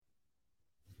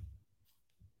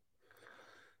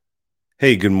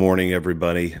Hey, good morning,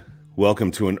 everybody. Welcome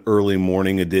to an early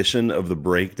morning edition of the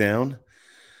Breakdown.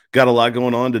 Got a lot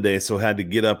going on today, so had to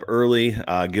get up early,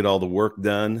 get all the work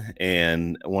done,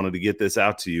 and wanted to get this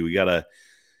out to you. We got a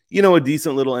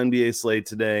decent little NBA slate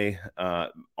today.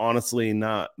 Honestly,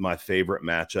 not my favorite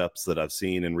matchups that I've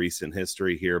seen in recent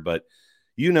history here, but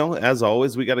as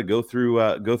always, we got to go through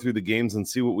the games and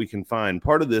see what we can find.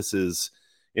 Part of this is,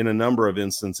 in a number of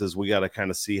instances, we got to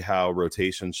kind of see how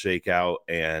rotations shake out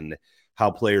and how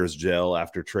players gel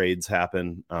after trades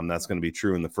happen. That's going to be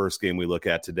true in the first game we look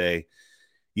at today.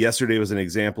 Yesterday was an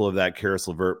example of that. Karis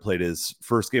LeVert played his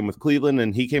first game with Cleveland,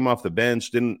 and he came off the bench,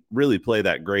 didn't really play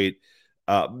that great.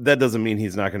 That doesn't mean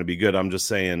he's not going to be good. I'm just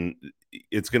saying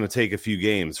it's going to take a few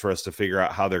games for us to figure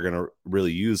out how they're going to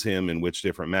really use him in which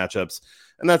different matchups,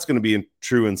 and that's going to be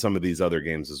true in some of these other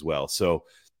games as well. So,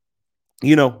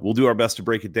 we'll do our best to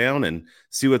break it down and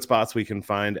see what spots we can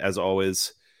find. As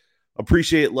always,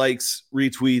 appreciate likes,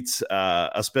 retweets,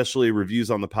 especially reviews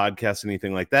on the podcast,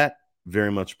 anything like that.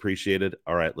 Very much appreciated.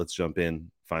 All right, let's jump in,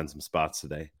 find some spots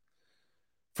today.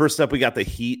 First up, we got the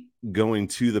Heat going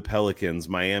to the Pelicans.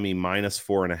 Miami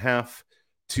 -4.5,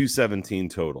 217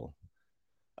 total.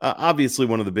 Obviously,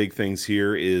 one of the big things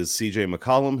here is CJ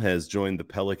McCollum has joined the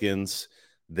Pelicans.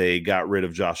 They got rid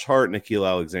of Josh Hart, Nickeil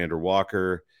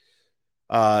Alexander-Walker.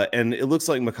 And it looks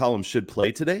like McCollum should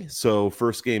play today. So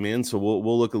first game in. So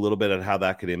we'll look a little bit at how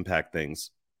that could impact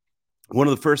things. One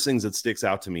of the first things that sticks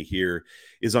out to me here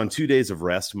is on 2 days of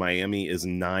rest, Miami is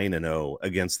 9-0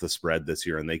 against the spread this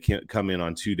year. And they can't come in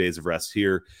on 2 days of rest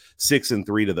here,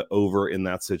 6-3 to the over in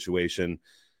that situation.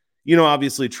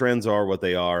 Obviously trends are what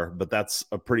they are, but that's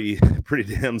a pretty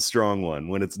damn strong one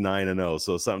when it's 9-0.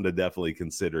 So something to definitely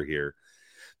consider here.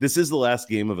 This is the last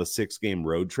game of a 6-game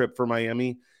road trip for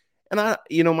Miami. And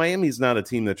Miami's not a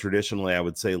team that traditionally I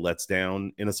would say lets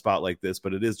down in a spot like this,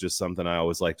 but it is just something I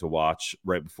always like to watch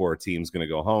right before a team's going to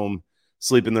go home,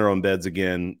 sleep in their own beds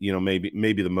again.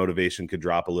 Maybe the motivation could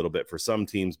drop a little bit for some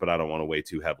teams, but I don't want to weigh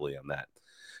too heavily on that.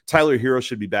 Tyler Hero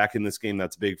should be back in this game.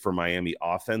 That's big for Miami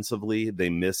offensively. They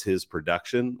miss his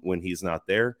production when he's not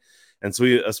there. And so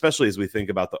especially as we think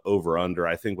about the over-under,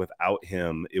 I think without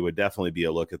him, it would definitely be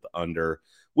a look at the under.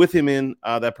 With him in,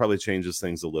 that probably changes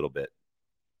things a little bit.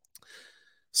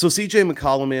 So CJ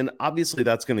McCollum in, obviously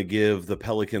that's going to give the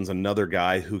Pelicans another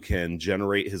guy who can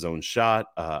generate his own shot,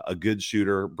 a good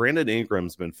shooter. Brandon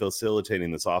Ingram's been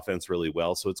facilitating this offense really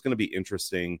well, so it's going to be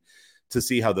interesting to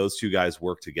see how those two guys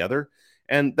work together,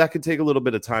 and that could take a little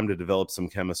bit of time to develop some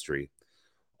chemistry.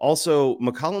 Also,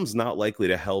 McCollum's not likely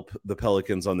to help the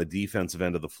Pelicans on the defensive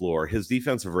end of the floor. His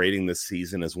defensive rating this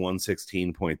season is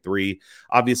 116.3.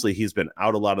 Obviously, he's been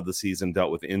out a lot of the season,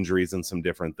 dealt with injuries and some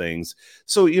different things.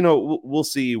 So, we'll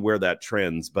see where that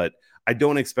trends, but I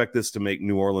don't expect this to make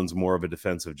New Orleans more of a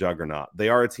defensive juggernaut. They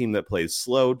are a team that plays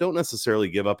slow, don't necessarily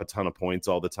give up a ton of points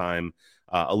all the time,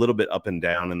 a little bit up and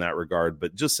down in that regard,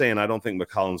 but just saying I don't think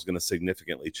McCollum's going to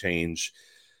significantly change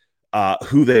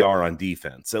who they are on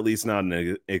defense, at least not in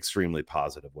an extremely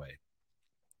positive way.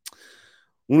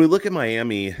 When we look at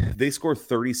Miami, they score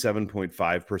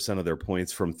 37.5% of their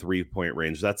points from three-point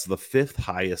range. That's the fifth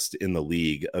highest in the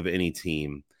league of any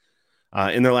team.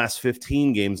 In their last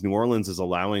 15 games, New Orleans is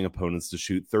allowing opponents to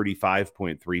shoot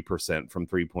 35.3% from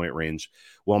three-point range,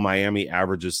 while Miami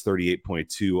averages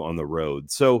 38.2 on the road.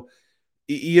 So,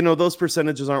 those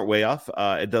percentages aren't way off.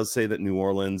 It does say that New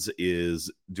Orleans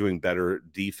is doing better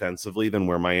defensively than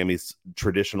where Miami's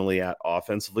traditionally at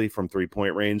offensively from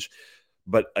three-point range.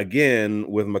 But again,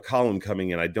 with McCollum coming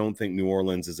in, I don't think New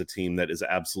Orleans is a team that is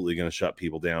absolutely going to shut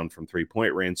people down from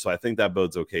three-point range. So I think that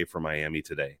bodes okay for Miami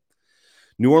today.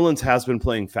 New Orleans has been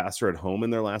playing faster at home in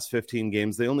their last 15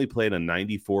 games. They only played a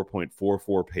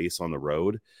 94.44 pace on the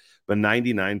road, but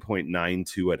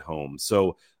 99.92 at home.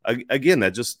 So again,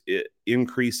 that just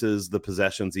increases the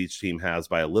possessions each team has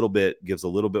by a little bit, gives a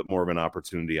little bit more of an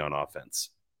opportunity on offense.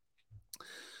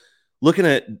 Looking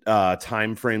at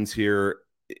time frames here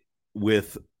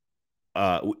with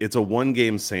it's a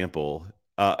one-game sample,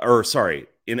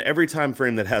 in every time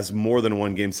frame that has more than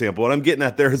one game sample. What I'm getting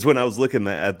at there is when I was looking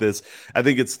at this, I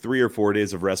think it's 3 or 4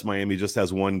 days of rest. Miami just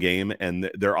has one game, and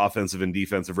their offensive and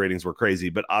defensive ratings were crazy,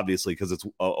 but obviously because it's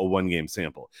a one-game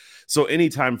sample. So any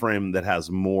time frame that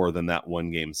has more than that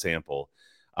one-game sample,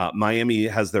 Miami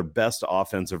has their best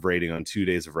offensive rating on 2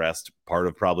 days of rest, part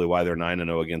of probably why they're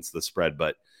 9-0 against the spread,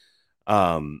 but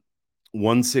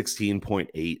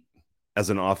 116.8 as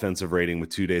an offensive rating with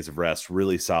 2 days of rest,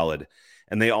 really solid.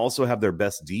 And they also have their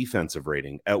best defensive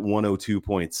rating at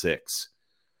 102.6.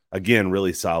 Again,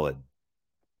 really solid.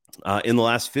 In the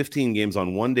last 15 games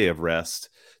on 1 day of rest,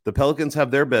 the Pelicans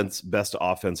have their best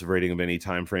offensive rating of any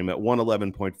time frame at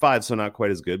 111.5, so not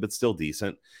quite as good, but still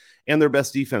decent. And their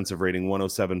best defensive rating,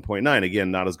 107.9.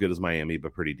 Again, not as good as Miami,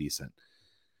 but pretty decent.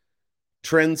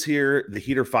 Trends here, the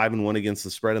Heat are 5-1 against the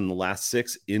spread in the last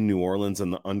 6 in New Orleans,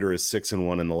 and the under is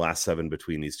 6-1 in the last 7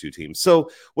 between these two teams.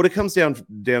 So what it comes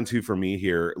down to for me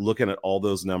here, looking at all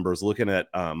those numbers, looking at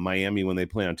Miami when they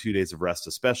play on 2 days of rest,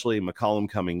 especially McCollum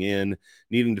coming in,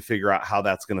 needing to figure out how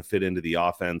that's going to fit into the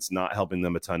offense, not helping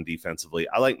them a ton defensively.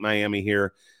 I like Miami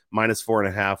here,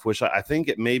 -4.5. I think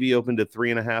it maybe opened at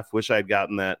 3.5. Wish I'd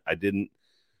gotten that. I didn't.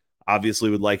 Obviously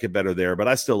would like it better there, but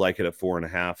I still like it at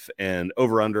 4.5. And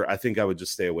over under, I think I would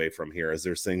just stay away from here, as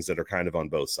there's things that are kind of on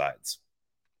both sides.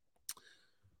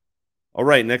 All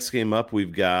right, next game up,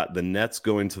 we've got the Nets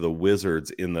going to the Wizards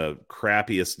in the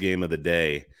crappiest game of the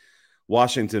day.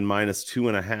 Washington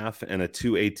 -2.5 and a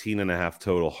 218.5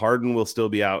 total. Harden will still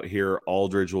be out here.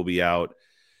 Aldridge will be out.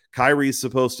 Kyrie's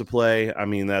supposed to play. I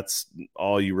mean, that's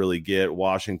all you really get.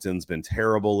 Washington's been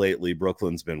terrible lately.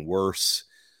 Brooklyn's been worse.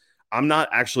 I'm not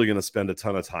actually going to spend a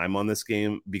ton of time on this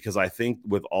game, because I think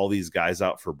with all these guys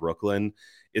out for Brooklyn,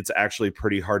 it's actually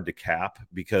pretty hard to cap,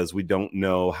 because we don't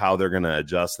know how they're going to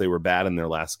adjust. They were bad in their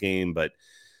last game,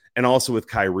 and also with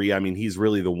Kyrie, I mean, he's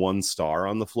really the one star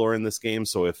on the floor in this game.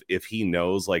 So if he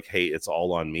knows, like, hey, it's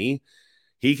all on me,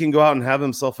 he can go out and have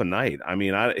himself a night. I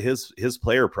mean, his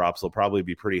player props will probably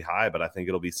be pretty high, but I think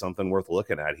it'll be something worth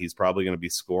looking at. He's probably going to be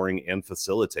scoring and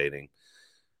facilitating.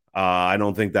 I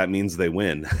don't think that means they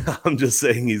win. I'm just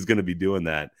saying he's going to be doing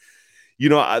that.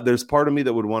 There's part of me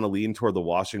that would want to lean toward the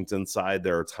Washington side.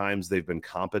 There are times they've been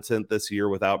competent this year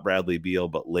without Bradley Beal,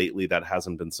 but lately that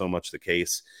hasn't been so much the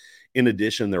case. In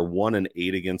addition, they're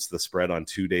 1-8 against the spread on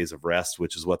 2 days of rest,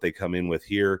 which is what they come in with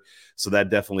here. So that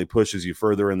definitely pushes you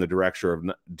further in the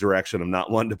direction of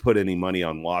not wanting to put any money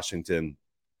on Washington.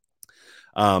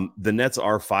 The Nets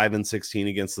are 5-16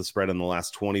 against the spread in the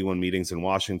last 21 meetings in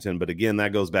Washington. But again,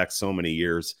 that goes back so many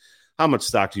years. How much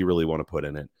stock do you really want to put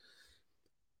in it?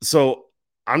 So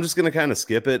I'm just going to kind of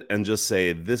skip it and just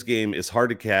say this game is hard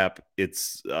to cap.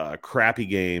 It's a crappy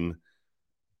game.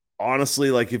 Honestly,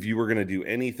 like, if you were going to do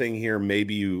anything here,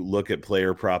 maybe you look at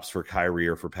player props for Kyrie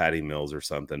or for Patty Mills or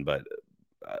something, but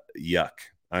yuck.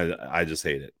 I just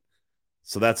hate it.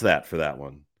 So that's that for that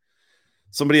one.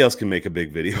 Somebody else can make a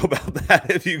big video about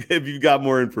that if you've got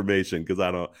more information, because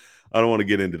I don't want to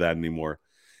get into that anymore.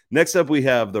 Next up, we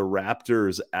have the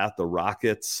Raptors at the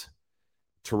Rockets.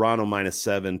 Toronto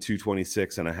 -7,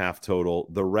 226.5 total.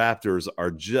 The Raptors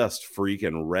are just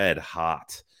freaking red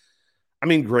hot. I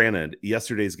mean, granted,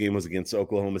 yesterday's game was against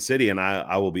Oklahoma City, and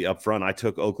I will be upfront. I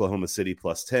took Oklahoma City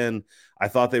 +10. I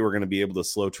thought they were going to be able to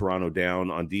slow Toronto down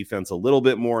on defense a little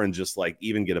bit more and just like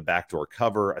even get a backdoor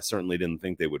cover. I certainly didn't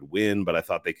think they would win, but I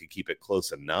thought they could keep it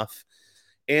close enough,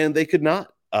 and they could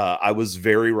not. I was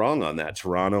very wrong on that.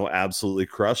 Toronto absolutely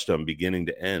crushed them beginning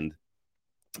to end.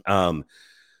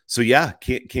 So yeah,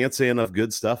 can't say enough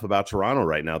good stuff about Toronto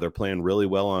right now. They're playing really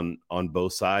well on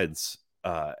both sides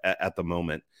at the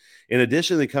moment. In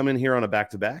addition, they come in here on a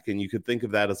back-to-back, and you could think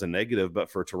of that as a negative, but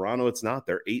for Toronto, it's not.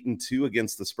 They're 8-2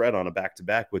 against the spread on a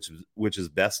back-to-back, which is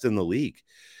best in the league.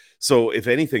 So if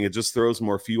anything, it just throws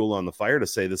more fuel on the fire to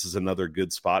say this is another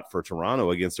good spot for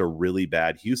Toronto against a really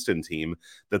bad Houston team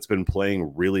that's been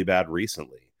playing really bad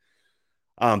recently.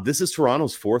 This is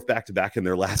Toronto's 4th back-to-back in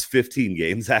their last 15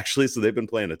 games, actually, so they've been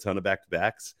playing a ton of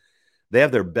back-to-backs. They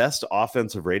have their best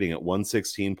offensive rating at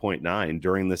 116.9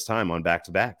 during this time on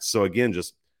back-to-backs. So again,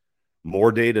 just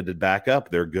more data to back up.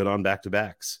 They're good on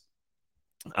back-to-backs.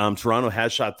 Toronto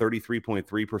has shot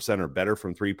 33.3% or better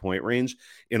from three-point range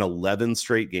in 11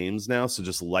 straight games now, so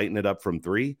just lighten it up from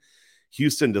 3.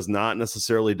 Houston does not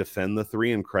necessarily defend the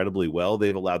 3 incredibly well.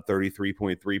 They've allowed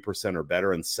 33.3% or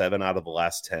better in 7 out of the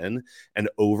last 10 and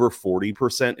over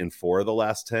 40% in 4 of the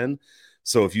last 10.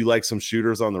 So if you like some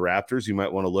shooters on the Raptors, you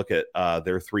might want to look at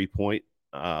their 3-point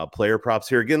player props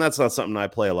here. Again, that's not something I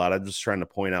play a lot. I'm just trying to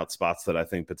point out spots that I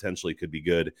think potentially could be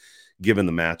good given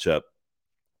the matchup.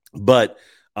 But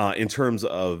in terms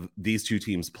of these two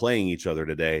teams playing each other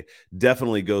today,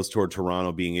 definitely goes toward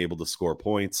Toronto being able to score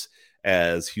points,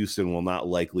 as Houston will not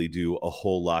likely do a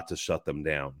whole lot to shut them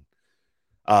down.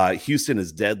 Houston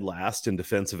is dead last in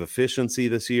defensive efficiency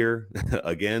this year.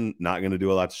 Again, not going to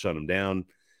do a lot to shut them down.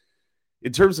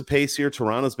 In terms of pace here,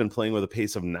 Toronto's been playing with a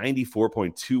pace of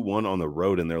 94.21 on the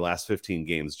road in their last 15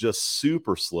 games, just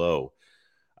super slow.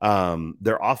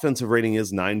 Their offensive rating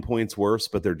is 9 points worse,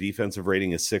 but their defensive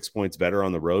rating is 6 points better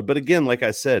on the road. But again, like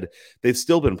I said, they've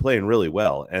still been playing really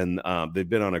well, and they've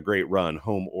been on a great run,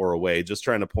 home or away. Just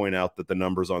trying to point out that the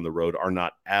numbers on the road are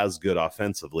not as good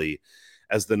offensively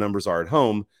as the numbers are at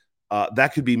home.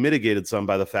 That could be mitigated some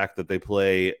by the fact that they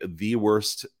play the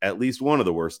worst, at least one of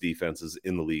the worst defenses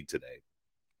in the league today.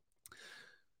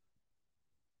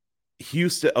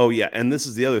 Houston. Oh, yeah. And this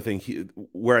is the other thing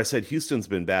where I said Houston's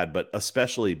been bad, but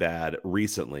especially bad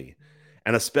recently,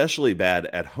 and especially bad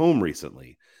at home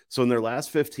recently. So in their last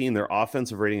 15, their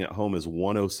offensive rating at home is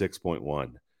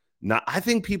 106.1. Now, I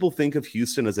think people think of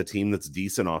Houston as a team that's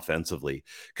decent offensively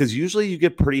because usually you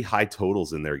get pretty high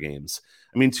totals in their games.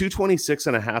 I mean,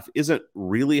 226.5 isn't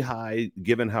really high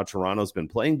given how Toronto's been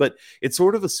playing, but it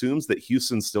sort of assumes that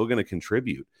Houston's still going to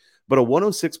contribute. But a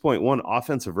 106.1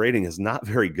 offensive rating is not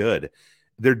very good.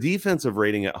 Their defensive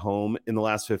rating at home in the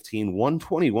last 15,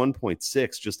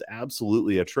 121.6, just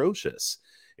absolutely atrocious.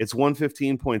 It's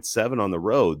 115.7 on the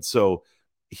road. So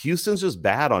Houston's just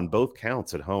bad on both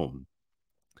counts at home.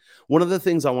 One of the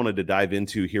things I wanted to dive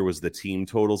into here was the team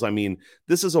totals. I mean,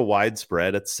 this is a wide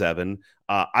spread at 7.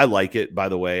 I like it, by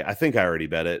the way. I think I already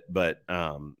bet it, but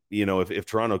if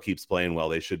Toronto keeps playing well,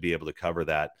 they should be able to cover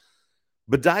that.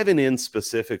 But diving in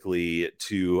specifically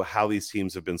to how these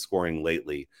teams have been scoring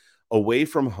lately, away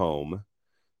from home,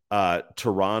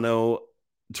 Toronto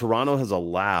has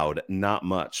allowed not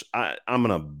much. I'm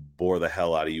going to bore the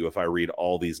hell out of you if I read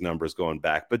all these numbers going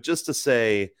back, but just to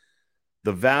say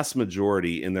the vast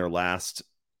majority in their last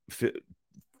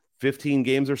 15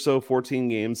 games or so, 14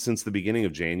 games since the beginning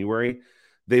of January,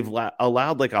 they've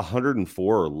allowed like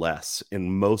 104 or less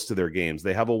in most of their games.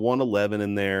 They have a 111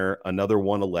 in there, another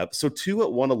 111. So 2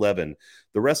 at 111,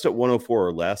 the rest at 104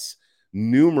 or less,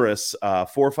 numerous 4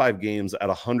 or 5 games at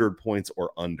 100 points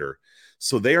or under.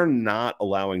 So they are not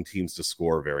allowing teams to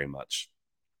score very much.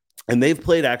 And they've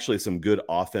played actually some good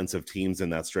offensive teams in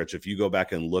that stretch if you go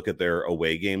back and look at their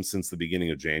away games since the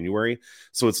beginning of January.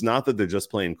 So it's not that they're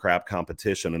just playing crap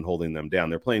competition and holding them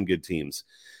down. They're playing good teams.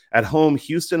 At home,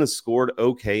 Houston has scored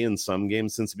okay in some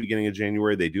games since the beginning of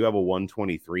January. They do have a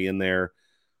 123 in there,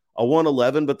 a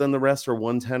 111, but then the rest are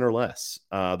 110 or less.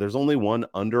 There's only one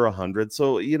under 100.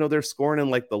 So, they're scoring in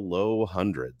like the low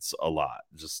hundreds a lot.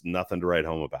 Just nothing to write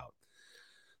home about.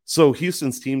 So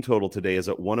Houston's team total today is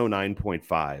at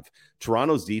 109.5.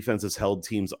 Toronto's defense has held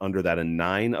teams under that in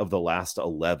 9 of the last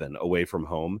 11 away from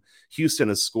home. Houston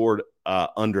has scored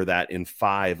under that in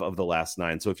 5 of the last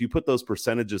 9. So if you put those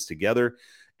percentages together,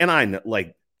 and I know,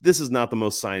 this is not the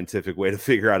most scientific way to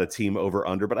figure out a team over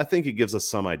under, but I think it gives us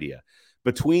some idea.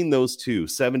 Between those two,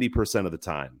 70% of the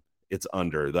time, it's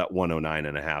under that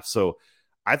 109.5. So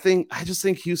I just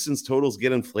think Houston's totals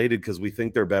get inflated because we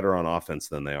think they're better on offense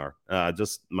than they are.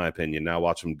 Just my opinion. Now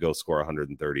watch them go score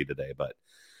 130 today, but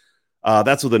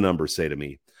that's what the numbers say to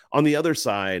me. On the other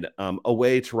side,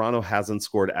 away, Toronto hasn't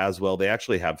scored as well. They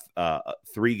actually have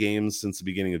 3 games since the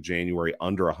beginning of January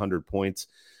under 100 points.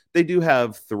 They do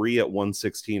have 3 at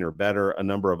 116 or better, a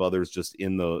number of others just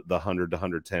in the 100 to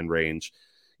 110 range.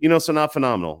 So not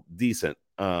phenomenal, decent.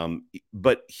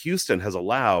 But Houston has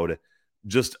allowed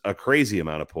just a crazy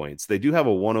amount of points. They do have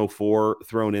a 104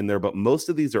 thrown in there, but most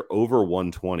of these are over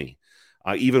 120,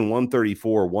 even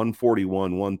 134,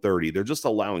 141, 130. They're just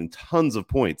allowing tons of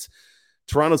points.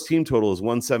 Toronto's team total is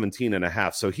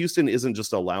 117.5. So Houston isn't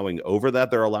just allowing over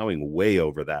that. They're allowing way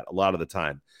over that a lot of the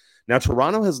time. Now,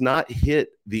 Toronto has not hit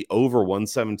the over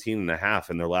 117.5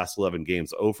 in their last 11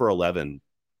 games, over 11,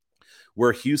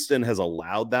 where Houston has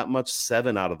allowed that much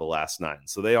 7 out of the last 9.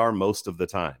 So they are most of the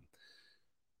time.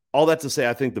 All that to say,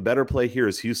 I think the better play here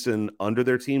is Houston under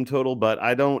their team total, but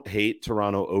I don't hate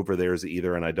Toronto over theirs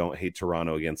either, and I don't hate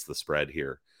Toronto against the spread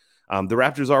here. The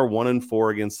Raptors are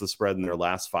 1-4 against the spread in their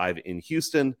last 5 in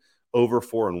Houston, over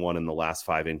 4-1 in the last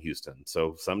 5 in Houston.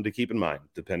 So something to keep in mind,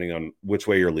 depending on which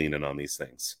way you're leaning on these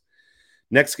things.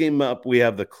 Next game up, we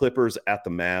have the Clippers at the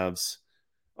Mavs.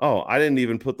 Oh, I didn't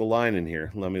even put the line in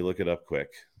here. Let me look it up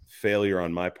quick. Failure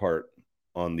on my part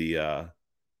on the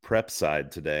prep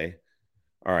side today.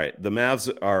 All right, the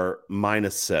Mavs are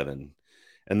 -7,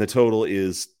 and the total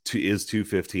is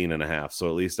 215.5. So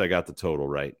at least I got the total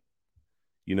right.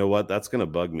 You know what? That's going to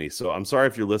bug me. So I'm sorry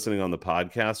if you're listening on the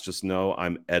podcast. Just know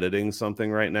I'm editing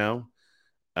something right now,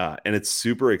 and it's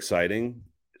super exciting.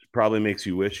 It probably makes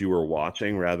you wish you were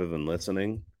watching rather than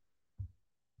listening.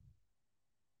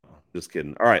 Just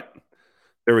kidding. All right,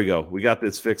 there we go. We got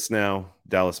this fixed now.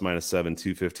 Dallas -7,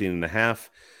 215.5.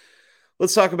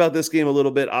 Let's talk about this game a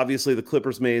little bit. Obviously, the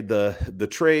Clippers made the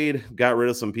trade, got rid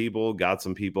of some people, got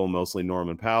some people, mostly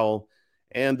Norman Powell,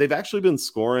 and they've actually been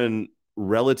scoring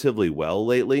relatively well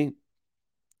lately,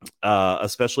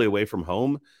 especially away from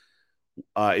home.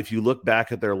 If you look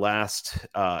back at their last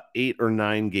 8 or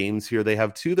 9 games here, they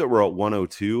have 2 that were at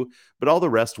 102, but all the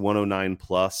rest 109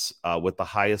 plus, with the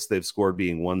highest they've scored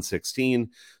being 116.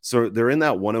 So they're in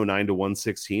that 109 to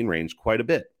 116 range quite a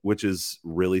bit, which is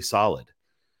really solid.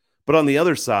 But on the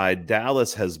other side,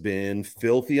 Dallas has been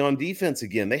filthy on defense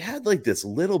again. They had like this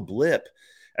little blip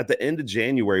at the end of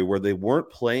January where they weren't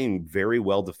playing very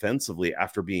well defensively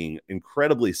after being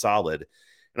incredibly solid.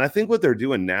 And I think what they're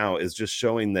doing now is just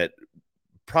showing that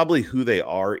probably who they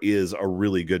are is a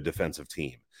really good defensive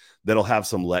team that'll have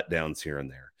some letdowns here and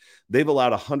there. They've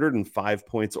allowed 105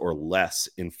 points or less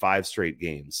in 5 straight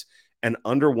games and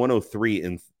under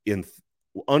 103 in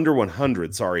under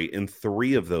 100, in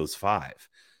 3 of those 5.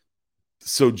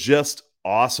 So just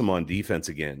awesome on defense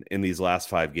again in these last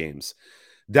 5 games.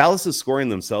 Dallas's scoring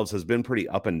themselves has been pretty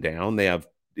up and down. They have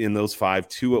in those 5,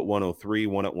 2 at 103,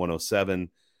 1 at 107,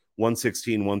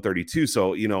 116, 132.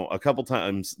 So, a couple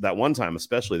times, that one time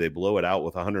especially, they blow it out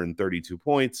with 132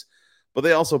 points, but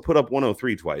they also put up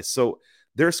 103 twice. So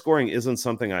their scoring isn't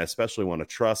something I especially want to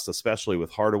trust, especially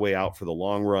with Hardaway out for the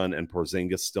long run and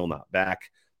Porzingis still not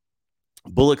back.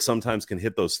 Bullock sometimes can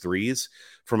hit those threes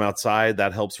from outside.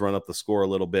 That helps run up the score a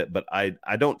little bit, but I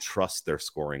don't trust their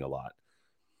scoring a lot.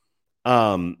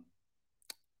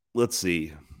 Let's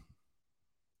see.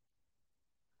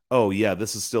 Oh, yeah,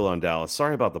 this is still on Dallas.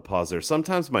 Sorry about the pause there.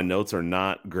 Sometimes my notes are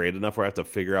not great enough where I have to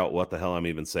figure out what the hell I'm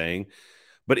even saying.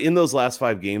 But in those last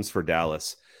 5 games for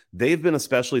Dallas, they've been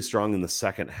especially strong in the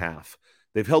second half.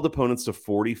 They've held opponents to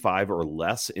 45 or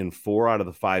less in 4 out of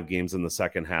the 5 games in the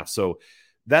second half. So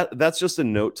that's just a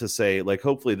note to say, like,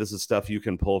 hopefully this is stuff you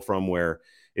can pull from where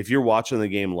if you're watching the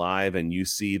game live and you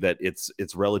see that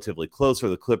it's relatively close or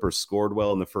the Clippers scored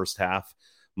well in the first half,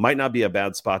 might not be a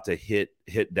bad spot to hit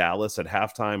Dallas at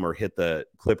halftime or hit the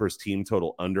Clippers team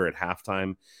total under at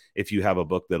halftime if you have a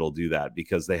book that'll do that,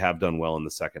 because they have done well in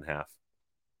the second half.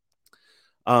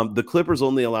 The Clippers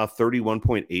only allow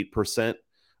 31.8%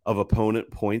 of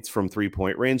opponent points from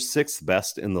 3-point range, 6th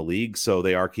best in the league. So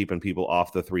they are keeping people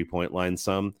off the 3-point line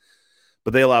some,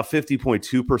 but they allow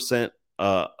 50.2%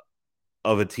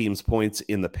 of a team's points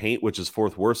in the paint, which is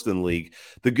 4th worst in the league.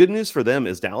 The good news for them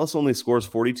is Dallas only scores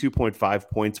 42.5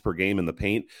 points per game in the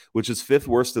paint, which is 5th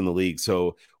worst in the league.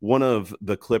 So one of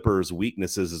the Clippers'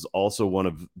 weaknesses is also one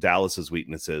of Dallas's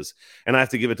weaknesses. And I have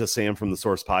to give it to Sam from the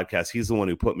Source podcast. He's the one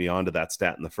who put me onto that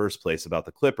stat in the first place about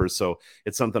the Clippers. So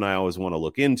it's something I always want to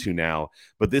look into now.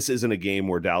 But this isn't a game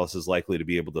where Dallas is likely to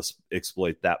be able to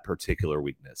exploit that particular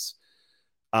weakness.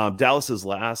 Dallas's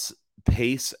last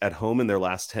pace at home in their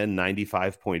last 10,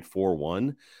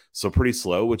 95.41. So pretty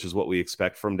slow, which is what we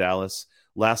expect from Dallas.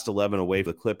 Last 11 away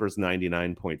for the Clippers,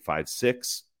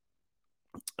 99.56.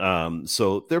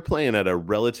 So they're playing at a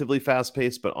relatively fast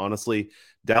pace, but honestly,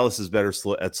 Dallas is better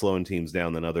at slowing teams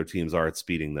down than other teams are at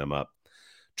speeding them up.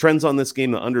 Trends on this game: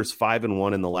 the under's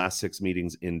 5-1 in the last 6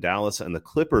 meetings in Dallas, and the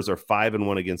Clippers are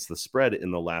 5-1 against the spread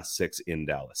in the last 6 in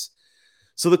Dallas.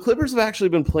 So the Clippers have actually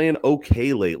been playing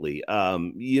okay lately.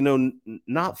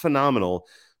 Not phenomenal,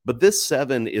 but this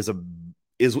 7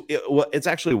 it's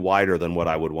actually wider than what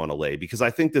I would want to lay, because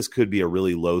I think this could be a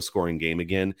really low scoring game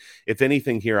again. If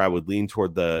anything here, I would lean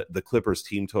toward the Clippers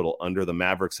team total under. The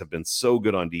Mavericks have been so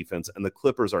good on defense, and the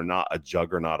Clippers are not a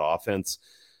juggernaut offense.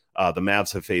 The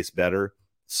Mavs have faced better.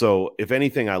 So if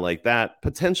anything, I like that.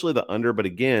 Potentially the under, but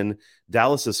again,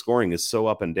 Dallas's scoring is so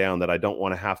up and down that I don't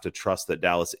want to have to trust that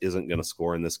Dallas isn't going to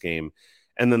score in this game.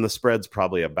 And then the spread's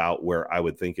probably about where I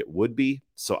would think it would be.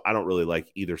 So I don't really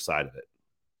like either side of it.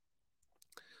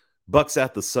 Bucks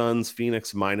at the Suns,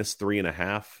 Phoenix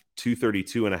 -3.5,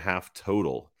 232.5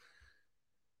 total.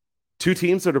 2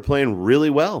 teams that are playing really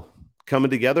well coming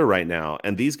together right now.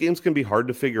 And these games can be hard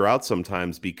to figure out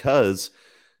sometimes because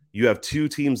you have 2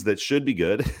 teams that should be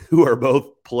good who are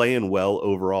both playing well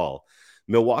overall.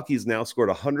 Milwaukee's now scored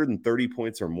 130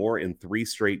 points or more in 3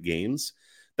 straight games.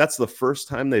 That's the first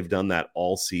time they've done that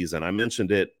all season. I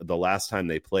mentioned it the last time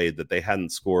they played that they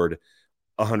hadn't scored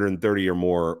 130 or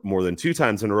more than 2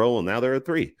 times in a row, and now they're at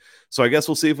 3. So I guess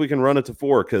we'll see if we can run it to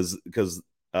 4 because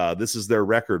this is their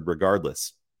record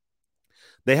regardless.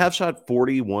 They have shot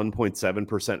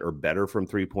 41.7% or better from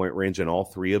 3-point range in all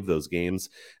 3 of those games,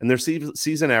 and their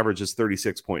season average is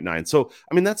 36.9. So,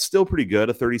 I mean, that's still pretty good,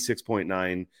 a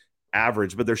 36.9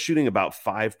 average, but they're shooting about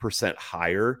 5%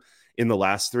 higher in the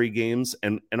last 3 games.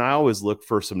 And I always look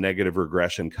for some negative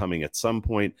regression coming at some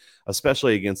point,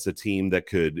 especially against a team that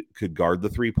could guard the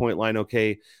 3-point line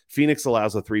okay. Phoenix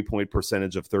allows a 3-point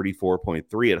percentage of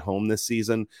 34.3 at home this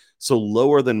season, so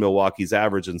lower than Milwaukee's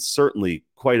average and certainly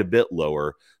quite a bit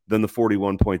lower than the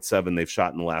 41.7 they've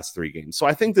shot in the last 3 games. So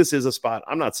I think this is a spot.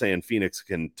 I'm not saying Phoenix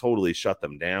can totally shut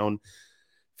them down,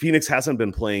 Phoenix hasn't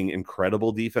been playing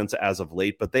incredible defense as of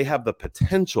late, but they have the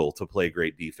potential to play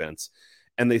great defense.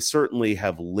 And they certainly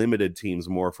have limited teams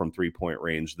more from 3-point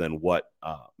range than what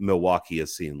Milwaukee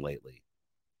has seen lately.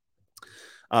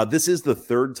 This is the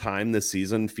third time this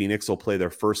season Phoenix will play their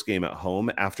first game at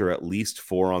home after at least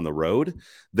 4 on the road.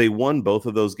 They won both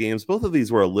of those games. Both of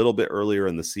these were a little bit earlier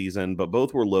in the season, but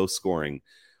both were low scoring.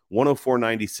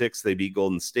 104-96, they beat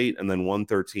Golden State, and then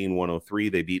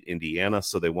 113-103, they beat Indiana,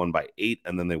 so they won by 8,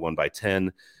 and then they won by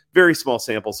 10. Very small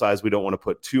sample size. We don't want to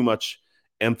put too much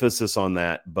emphasis on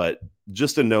that, but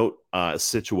just a note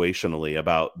situationally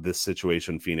about this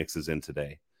situation Phoenix is in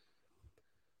today.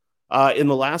 In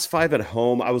the last 5 at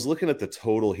home, I was looking at the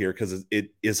total here because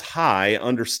it is high,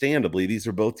 understandably. These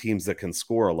are both teams that can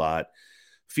score a lot.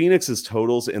 Phoenix's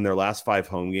totals in their last 5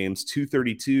 home games,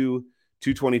 232,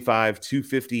 225,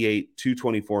 258,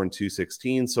 224, and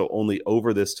 216. So only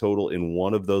over this total in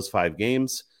one of those 5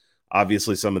 games.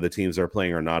 Obviously, some of the teams they're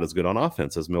playing are not as good on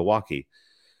offense as Milwaukee.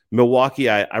 Milwaukee,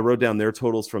 I wrote down their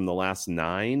totals from the last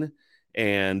 9,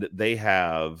 and they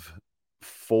have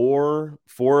four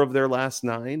of their last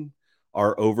 9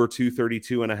 are over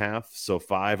 232.5, so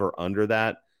 5 are under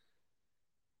that.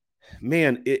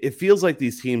 Man, it feels like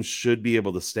these teams should be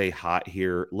able to stay hot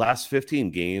here. Last 15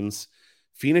 games,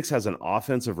 Phoenix has an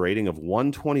offensive rating of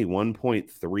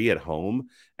 121.3 at home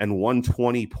and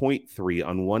 120.3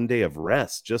 on one day of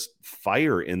rest. Just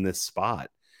fire in this spot.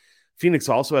 Phoenix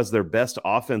also has their best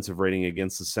offensive rating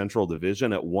against the Central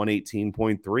Division at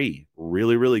 118.3.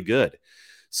 Really, really good.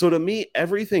 So to me,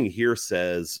 everything here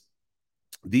says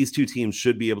these two teams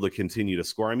should be able to continue to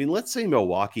score. I mean, let's say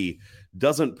Milwaukee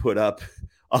doesn't put up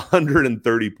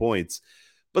 130 points,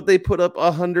 but they put up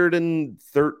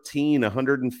 113,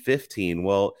 115.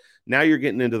 Well, now you're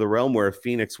getting into the realm where if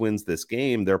Phoenix wins this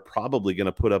game, they're probably going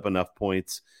to put up enough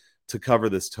points to cover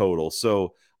this total.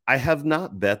 So I have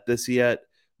not bet this yet,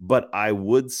 but I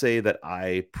would say that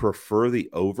I prefer the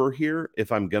over here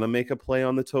if I'm going to make a play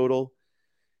on the total.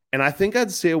 And I think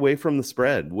I'd stay away from the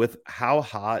spread with how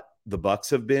hot the Bucks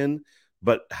have been,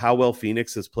 but how well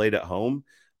Phoenix has played at home.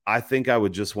 I think I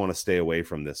would just want to stay away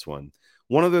from this one.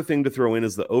 One other thing to throw in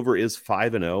is the over is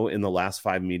 5-0 in the last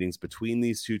 5 meetings between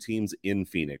these two teams in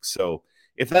Phoenix. So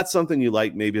if that's something you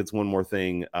like, maybe it's one more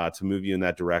thing to move you in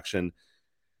that direction.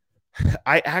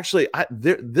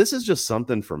 This is just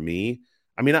something for me.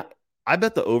 I mean, I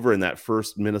bet the over in that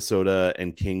first Minnesota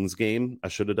and Kings game. I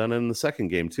should have done it in the second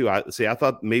game too. I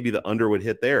thought maybe the under would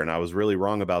hit there, and I was really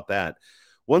wrong about that.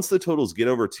 Once the totals get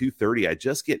over 230, I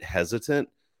just get hesitant.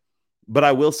 But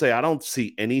I will say I don't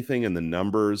see anything in the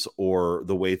numbers or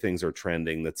the way things are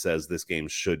trending that says this game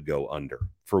should go under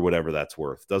for whatever that's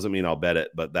worth. Doesn't mean I'll bet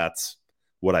it, but that's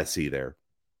what I see there.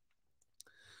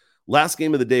 Last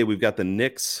game of the day, we've got the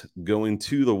Knicks going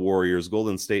to the Warriors.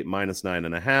 Golden State minus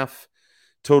 9.5.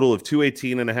 Total of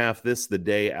 218.5. This the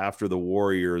day after the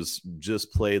Warriors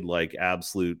just played like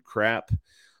absolute crap.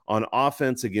 On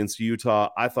offense against Utah,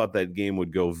 I thought that game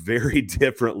would go very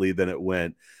differently than it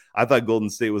went. I thought Golden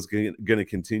State was going to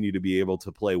continue to be able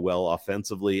to play well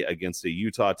offensively against a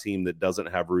Utah team that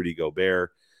doesn't have Rudy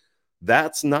Gobert.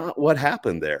 That's not what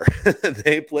happened there.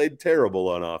 They played terrible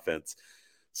on offense.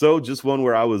 So just one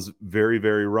where I was very,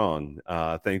 very wrong.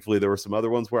 Thankfully, there were some other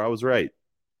ones where I was right.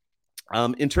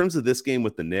 In terms of this game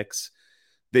with the Knicks,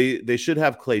 they should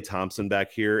have Klay Thompson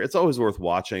back here. It's always worth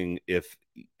watching if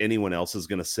anyone else is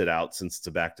going to sit out since it's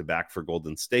a back-to-back for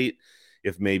Golden State.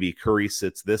 If maybe Curry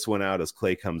sits this one out as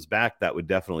Klay comes back, that would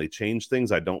definitely change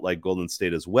things. I don't like Golden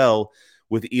State as well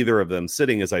with either of them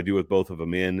sitting as I do with both of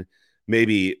them in.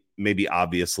 Maybe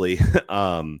obviously.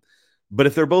 But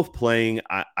if they're both playing,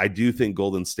 I do think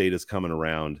Golden State is coming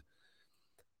around.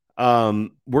 We're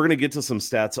going to get to some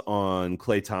stats on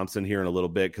Klay Thompson here in a little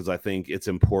bit because I think it's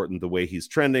important the way he's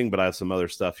trending, but I have some other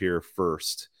stuff here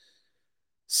first.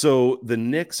 So the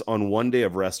Knicks on one day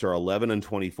of rest are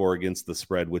 11-24 against the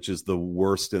spread, which is the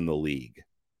worst in the league.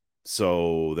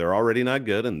 So they're already not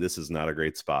good, and this is not a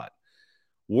great spot.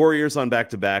 Warriors on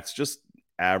back-to-backs, just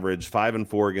average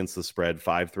 5-4 against the spread,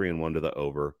 5-3-1 to the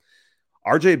over.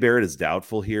 RJ Barrett is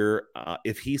doubtful here.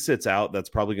 If he sits out, that's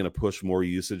probably going to push more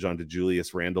usage onto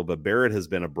Julius Randle, but Barrett has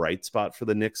been a bright spot for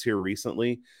the Knicks here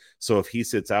recently. So if he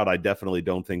sits out, I definitely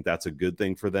don't think that's a good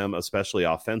thing for them, especially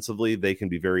offensively. They can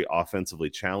be very offensively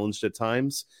challenged at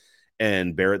times,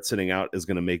 and Barrett sitting out is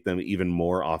going to make them even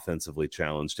more offensively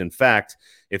challenged. In fact,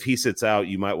 if he sits out,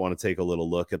 you might want to take a little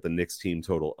look at the Knicks team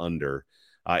total under.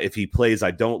 If he plays,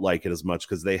 I don't like it as much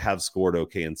because they have scored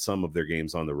okay in some of their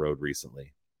games on the road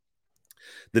recently.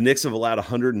 The Knicks have allowed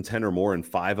 110 or more in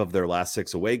 5 of their last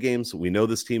 6 away games. We know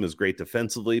this team is great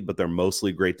defensively, but they're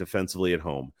mostly great defensively at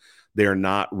home. They are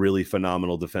not really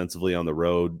phenomenal defensively on the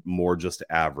road, more just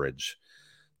average.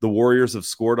 The Warriors have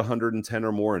scored 110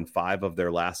 or more in 5 of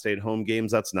their last 8 home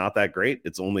games. That's not that great.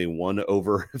 It's only 1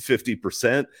 over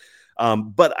 50%.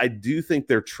 But I do think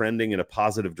they're trending in a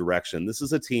positive direction. This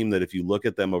is a team that if you look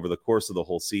at them over the course of the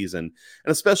whole season,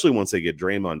 and especially once they get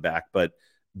Draymond back, but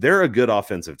they're a good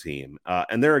offensive team,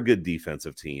 and they're a good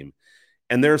defensive team.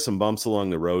 And there are some bumps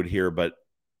along the road here, but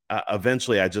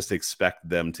eventually I just expect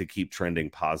them to keep trending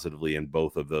positively in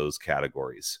both of those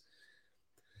categories.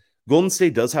 Golden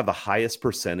State does have the highest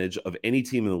percentage of any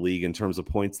team in the league in terms of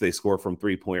points they score from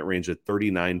three-point range at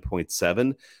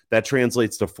 39.7. That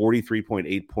translates to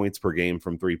 43.8 points per game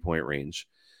from three-point range.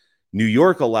 New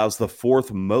York allows the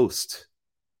 4th most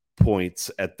points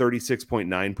at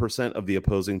 36.9% of the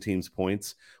opposing team's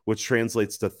points, which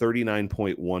translates to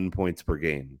 39.1 points per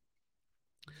game.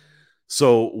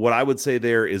 So what I would say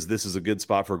there is this is a good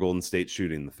spot for Golden State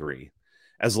shooting the 3.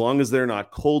 As long as they're not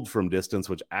cold from distance,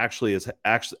 which actually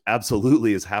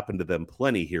absolutely has happened to them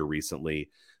plenty here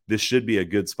recently, this should be a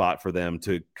good spot for them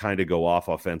to kind of go off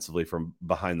offensively from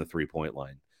behind the 3-point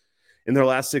line. In their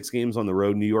last 6 games on the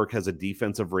road, New York has a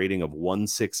defensive rating of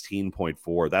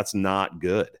 116.4. That's not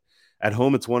good. At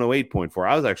home, it's 108.4.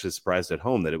 I was actually surprised at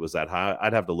home that it was that high.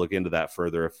 I'd have to look into that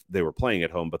further if they were playing at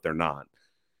home, but they're not.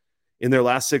 In their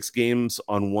last 6 games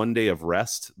on 1 day of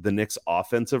rest, the Knicks'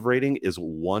 offensive rating is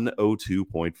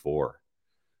 102.4.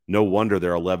 No wonder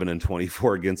they're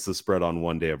 11-24 against the spread on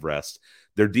 1 day of rest.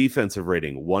 Their defensive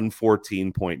rating,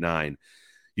 114.9.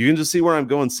 You can just see where I'm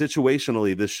going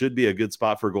situationally. This should be a good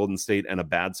spot for Golden State and a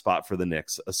bad spot for the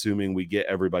Knicks, assuming we get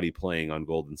everybody playing on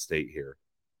Golden State here.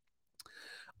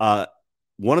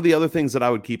 One of the other things that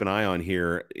I would keep an eye on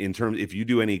here in terms, if you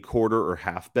do any quarter or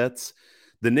half bets,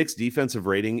 the Knicks' defensive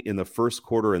rating in the first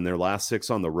quarter in their last 6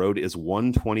 on the road is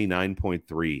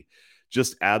 129.3.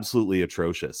 Just absolutely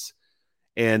atrocious.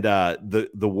 And the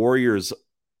Warriors'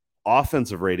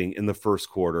 offensive rating in the first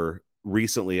quarter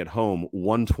recently at home,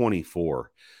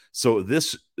 124. So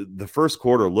the first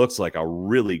quarter looks like a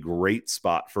really great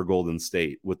spot for Golden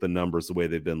State with the numbers the way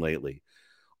they've been lately.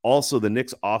 Also, the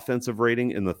Knicks' offensive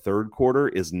rating in the third quarter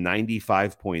is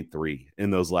 95.3 in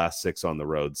those last 6 on the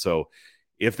road. So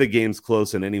if the game's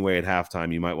close in any way at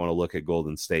halftime, you might want to look at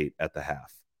Golden State at the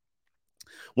half.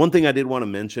 One thing I did want to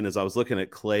mention is I was looking at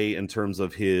Clay in terms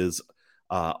of his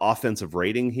offensive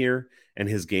rating here and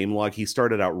his game log. He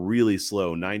started out really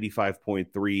slow, 95.3,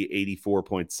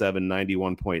 84.7,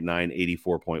 91.9,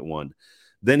 84.1.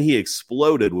 Then he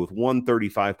exploded with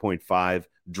 135.5,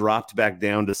 dropped back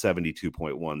down to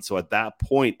 72.1. So at that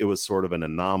point, it was sort of an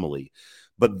anomaly.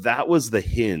 But that was the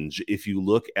hinge if you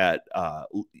look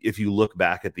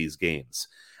back at these games.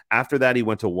 After that, he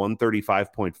went to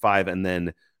 135.5, and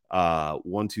then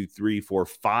 1, 2, 3, 4,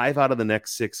 5 out of the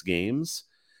next 6 games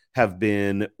have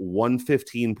been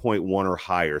 115.1 or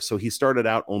higher. So he started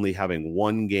out only having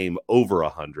 1 game over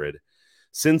 100.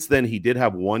 Since then, he did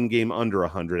have 1 game under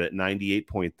 100 at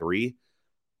 98.3.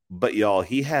 But y'all,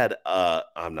 he had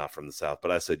I'm not from the South,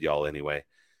 but I said y'all anyway.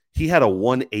 He had a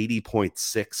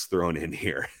 180.6 thrown in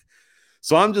here.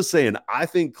 So I'm just saying, I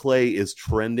think Clay is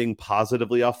trending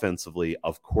positively offensively.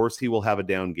 Of course, he will have a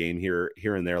down game here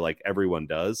and there like everyone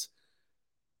does.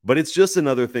 But it's just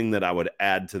another thing that I would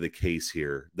add to the case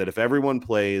here, that if everyone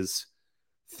plays,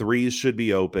 threes should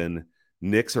be open.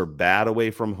 Knicks are bad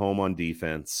away from home on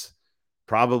defense.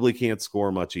 Probably can't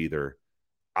score much either.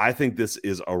 I think this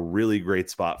is a really great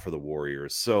spot for the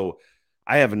Warriors. So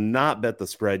I have not bet the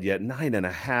spread yet.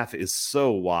 9.5 is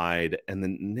so wide, and the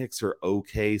Knicks are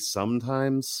okay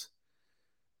sometimes.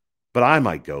 But I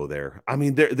might go there. I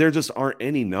mean, there just aren't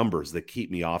any numbers that keep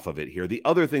me off of it here. The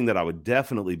other thing that I would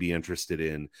definitely be interested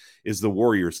in is the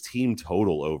Warriors team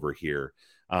total over here.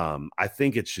 I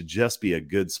think it should just be a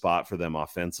good spot for them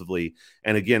offensively.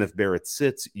 And again, if Barrett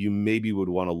sits, you maybe would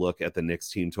want to look at the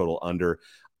Knicks team total under.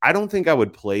 I don't think I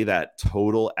would play that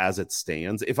total as it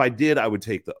stands. If I did, I would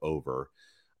take the over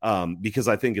because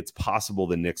I think it's possible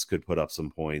the Knicks could put up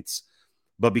some points.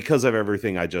 But because of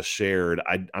everything I just shared,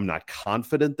 I'm not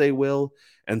confident they will.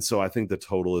 And so I think the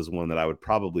total is one that I would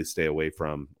probably stay away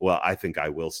from. Well, I think I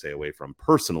will stay away from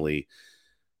personally,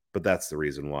 but that's the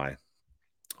reason why.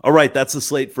 All right, that's the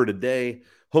slate for today.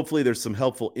 Hopefully there's some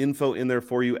helpful info in there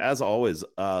for you. As always,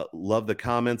 love the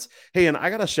comments. Hey, and I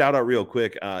got a shout out real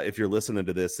quick. If you're listening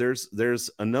to this, there's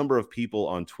a number of people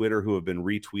on Twitter who have been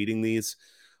retweeting these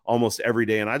almost every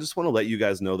day. And I just want to let you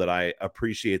guys know that I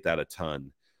appreciate that a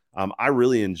ton. I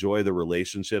really enjoy the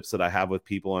relationships that I have with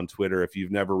people on Twitter. If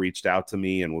you've never reached out to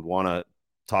me and would want to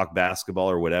talk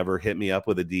basketball or whatever, hit me up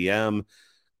with a DM,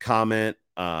 comment,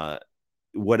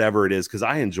 whatever it is, because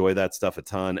I enjoy that stuff a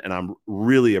ton. And I'm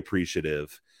really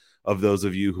appreciative of those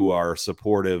of you who are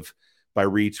supportive by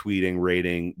retweeting,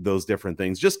 rating, those different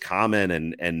things. Just comment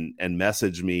and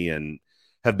message me and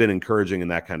have been encouraging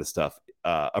and that kind of stuff.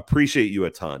 Appreciate you a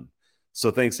ton.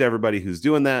 So thanks to everybody who's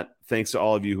doing that. Thanks to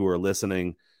all of you who are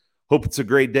listening. Hope it's a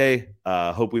great day.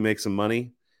 Hope we make some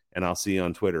money, and I'll see you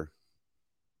on Twitter.